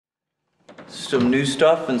some new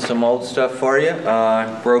stuff and some old stuff for you.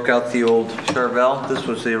 Broke out the old Charvel. This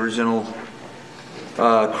was the original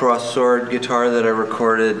cross sword guitar that I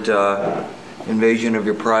recorded Invasion of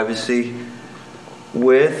Your Privacy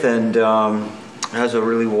with, and has a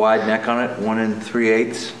really wide neck on it, 1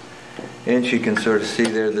 3/8 inch. You can sort of see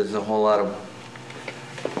there's a whole lot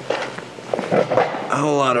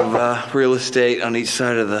of real estate on each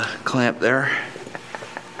side of the clamp there.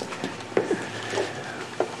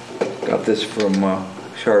 Got this from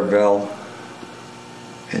Charvel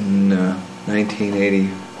in 1980,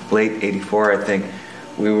 late '84, I think.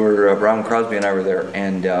 We were, Ron Crosby and I were there,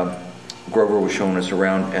 and Grover was showing us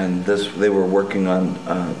around, and they were working on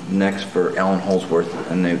necks for Alan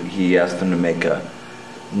Holdsworth, and he asked them to make a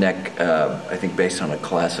neck, I think based on a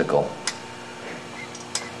classical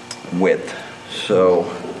width.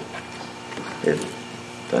 So I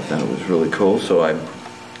thought it was really cool, so I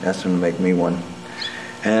asked him to make me one.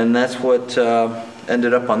 And that's what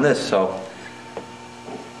ended up on this. So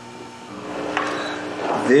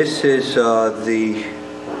this is the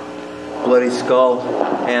Bloody Skull,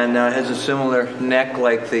 and has a similar neck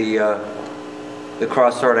like the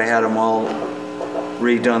cross sword. I had them all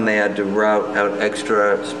redone. They had to route out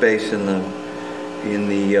extra space in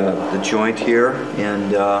the joint here,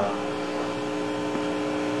 and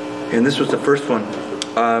this was the first one.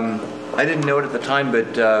 I didn't know it at the time,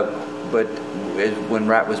 but when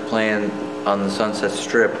Rat was playing on the Sunset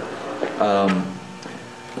Strip,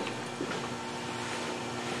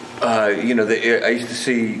 you know, I used to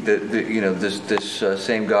see this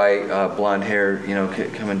same guy, blonde hair,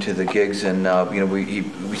 come into the gigs, and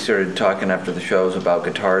we started talking after the shows about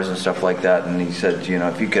guitars and stuff like that, and he said,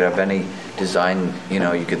 if you could have any design,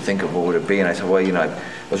 you could think of, what would it be? And I said, well, I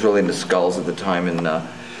was really into skulls at the time, and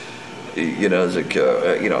as a,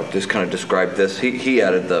 just kind of described this. He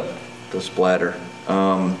added the splatter.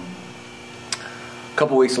 A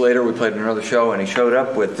couple weeks later, we played another show, and he showed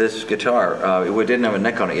up with this guitar. It didn't have a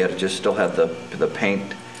neck on it yet; it just still had the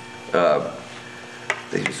paint.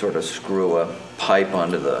 They sort of screw a pipe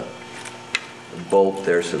onto the bolt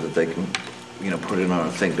there so that they can, put it on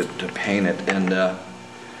a thing to paint it. And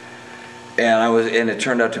it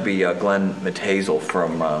turned out to be Glenn Matazel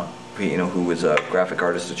from, who was a graphic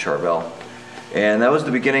artist at Charvel, and that was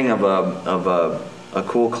the beginning of a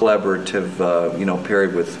cool collaborative,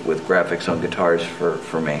 period with graphics on guitars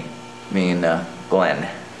for me and Glenn.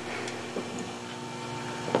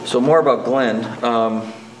 So more about Glenn.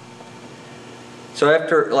 So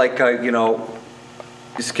after,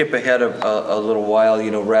 you skip ahead a little while.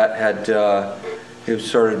 Rat had he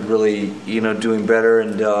started really, doing better,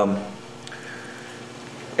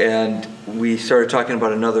 and we started talking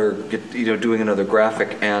about doing another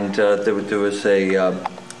graphic, and there was a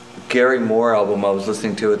Gary Moore album I was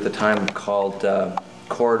listening to at the time called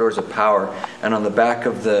Corridors of Power, and on the back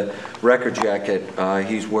of the record jacket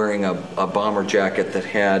he's wearing a bomber jacket that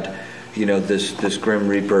had this Grim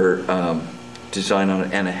Reaper design on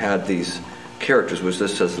it, and it had these characters, which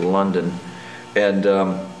this says London, and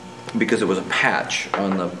because it was a patch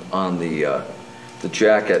on the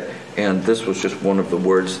jacket, and this was just one of the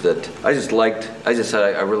words that I just liked. I just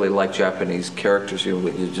said I really like Japanese characters. You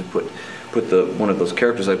just put one of those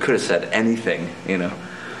characters. I could have said anything, and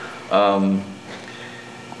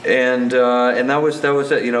that was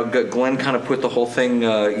it. Glenn kind of put the whole thing,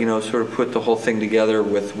 sort of put the whole thing together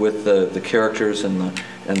with the characters and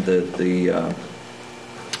the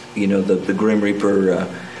Grim Reaper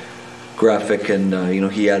graphic, and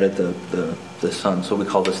he added the sun. So we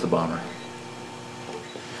call this the bomber.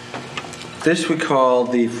 This we call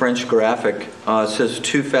the French graphic. It says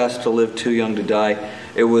 "Too fast to live, too young to die."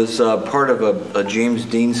 It was part of a James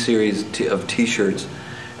Dean series of T-shirts,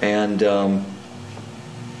 and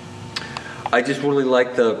I just really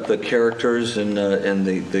liked the characters and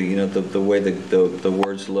the way the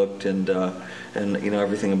words looked and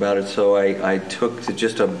everything about it. So I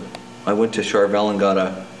went to Charvel and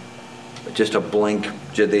got just a blank.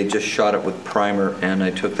 They just shot it with primer, and I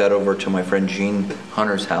took that over to my friend Gene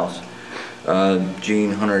Hunter's house.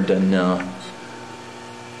 Gene Hunter done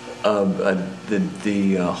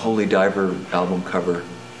the Holy Diver album cover,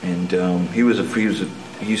 and he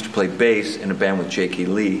used to play bass in a band with J.K.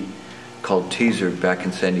 Lee called Teaser back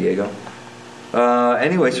in San Diego.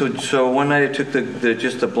 Anyway, so one night I took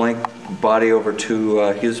just the blank body over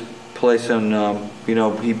to his place, and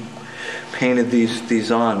he painted these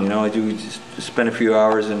on. We just spent a few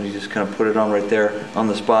hours, and we just kind of put it on right there on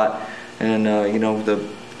the spot, and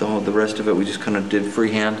the rest of it we just kind of did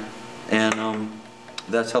freehand, and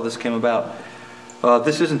that's how this came about.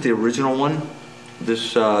 This isn't the original one.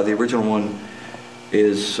 The original one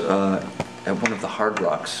is at one of the Hard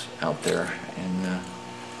Rocks out there, and I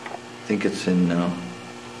think it's in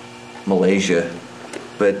Malaysia.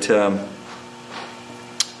 But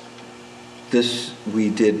this we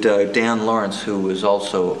did. Dan Lawrence, who was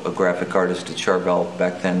also a graphic artist at Charvel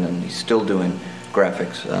back then, and he's still doing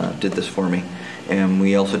graphics, did this for me. And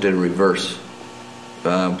we also did a reverse,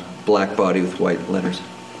 black body with white letters.